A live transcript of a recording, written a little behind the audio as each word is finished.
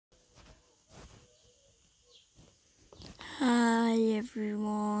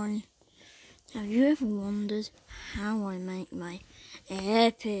everyone! Have you ever wondered how I make my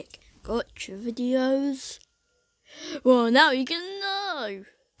epic gocha videos? Well, now you can know!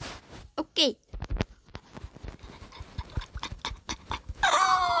 Okay.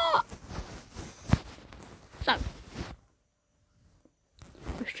 So,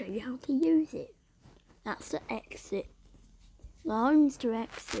 I'll show you how to use it. That's the exit. The home's to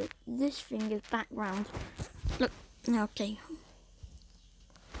exit. This thing is background. Look, okay.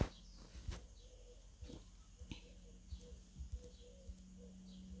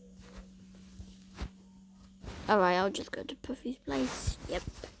 Alright, I'll just go to Puffy's place. Yep.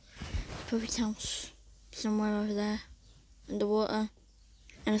 Puffy's house. Somewhere over there. Underwater.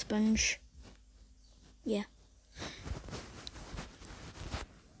 And a sponge. Yeah.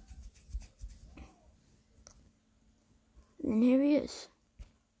 And then here he is.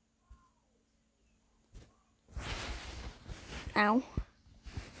 Ow.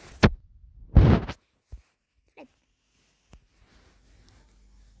 I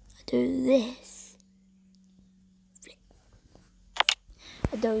do this.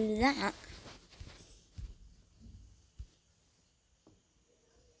 I do that.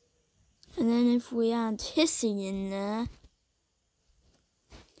 And then if we add hissing in there,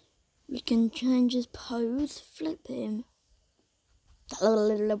 we can change his pose, flip him. Hello.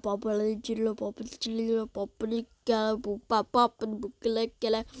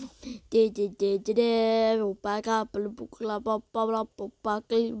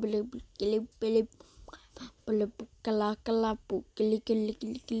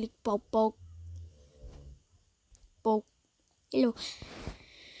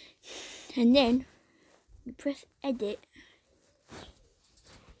 And then you press edit.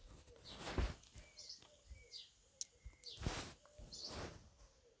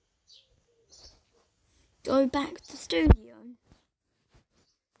 Go back to the studio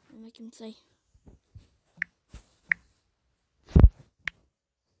and make him say,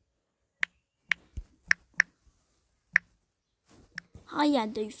 "Hiya,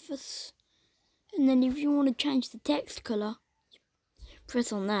 Doofus." And then if you want to change the text colour,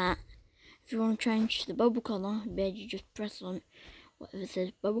 press on that. If you want to change the bubble colour, you just press on whatever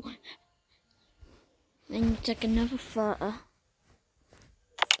says bubble. Then you take another photo.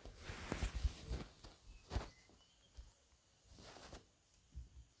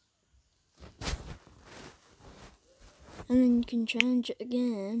 And then you can change it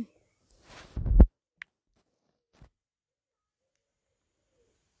again.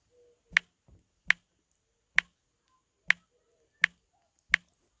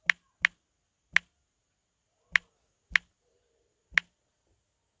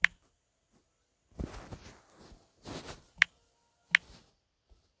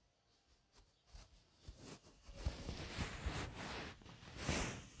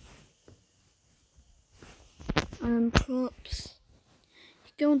 And props.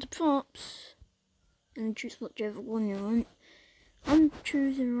 You go into props and choose whichever one you want. I'm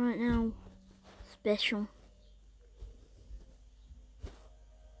choosing right now special,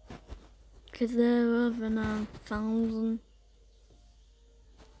 because there are over 1,000.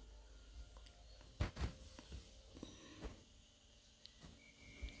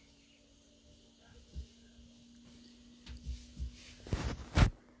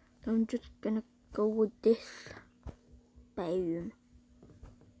 So I'm just gonna go with this. Boom.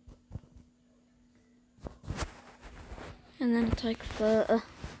 And then take a photo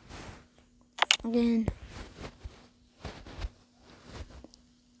again.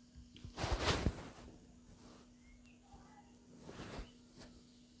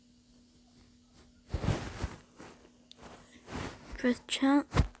 Press chat,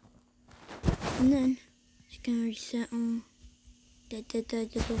 and then you can reset on. And then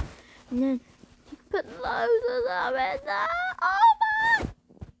you can put loads of them in there. Oh my!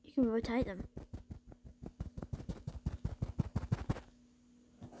 You can rotate them.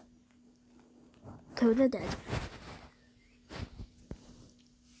 So they're dead.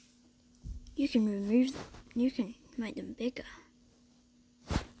 You can remove them. You can make them bigger.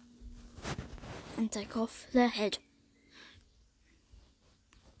 And take off their head.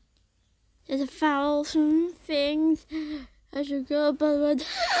 There's 1,000 things I should go about.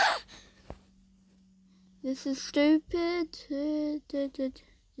 This is stupid. This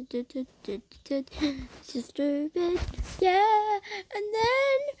is stupid. Yeah, and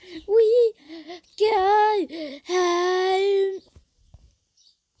then we go home.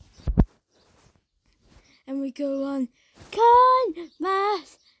 And we go on Kind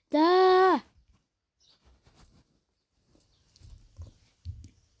Master.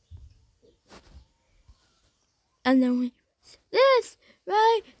 And then we this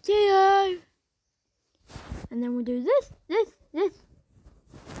radio. And then we'll do this.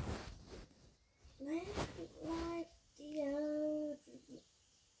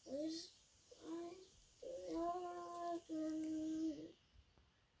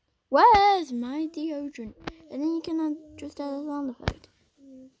 Where's my deodorant? And then you can just add a sound effect.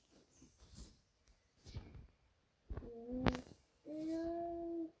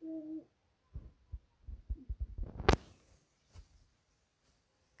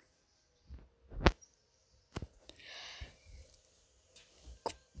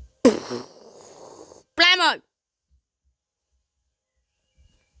 Blammo!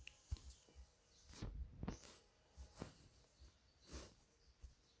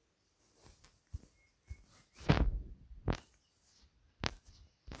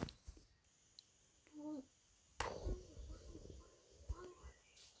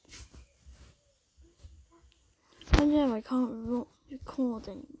 Oh no, I can't record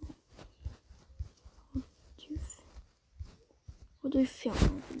anymore. We'll do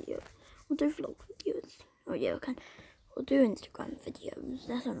film videos. We'll do vlog videos. Oh yeah, I can. We'll do Instagram videos.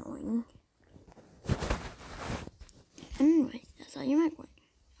 That's annoying. Anyway, that's how you make one.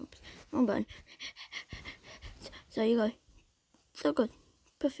 Oops, wrong button. So you go. So good.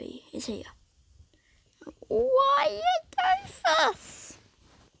 Puffy is here. Why you do this?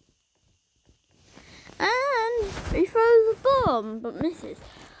 And he throws a bomb, but misses.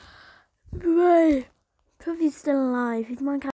 Hooray! Puffy's still alive. He's my cat.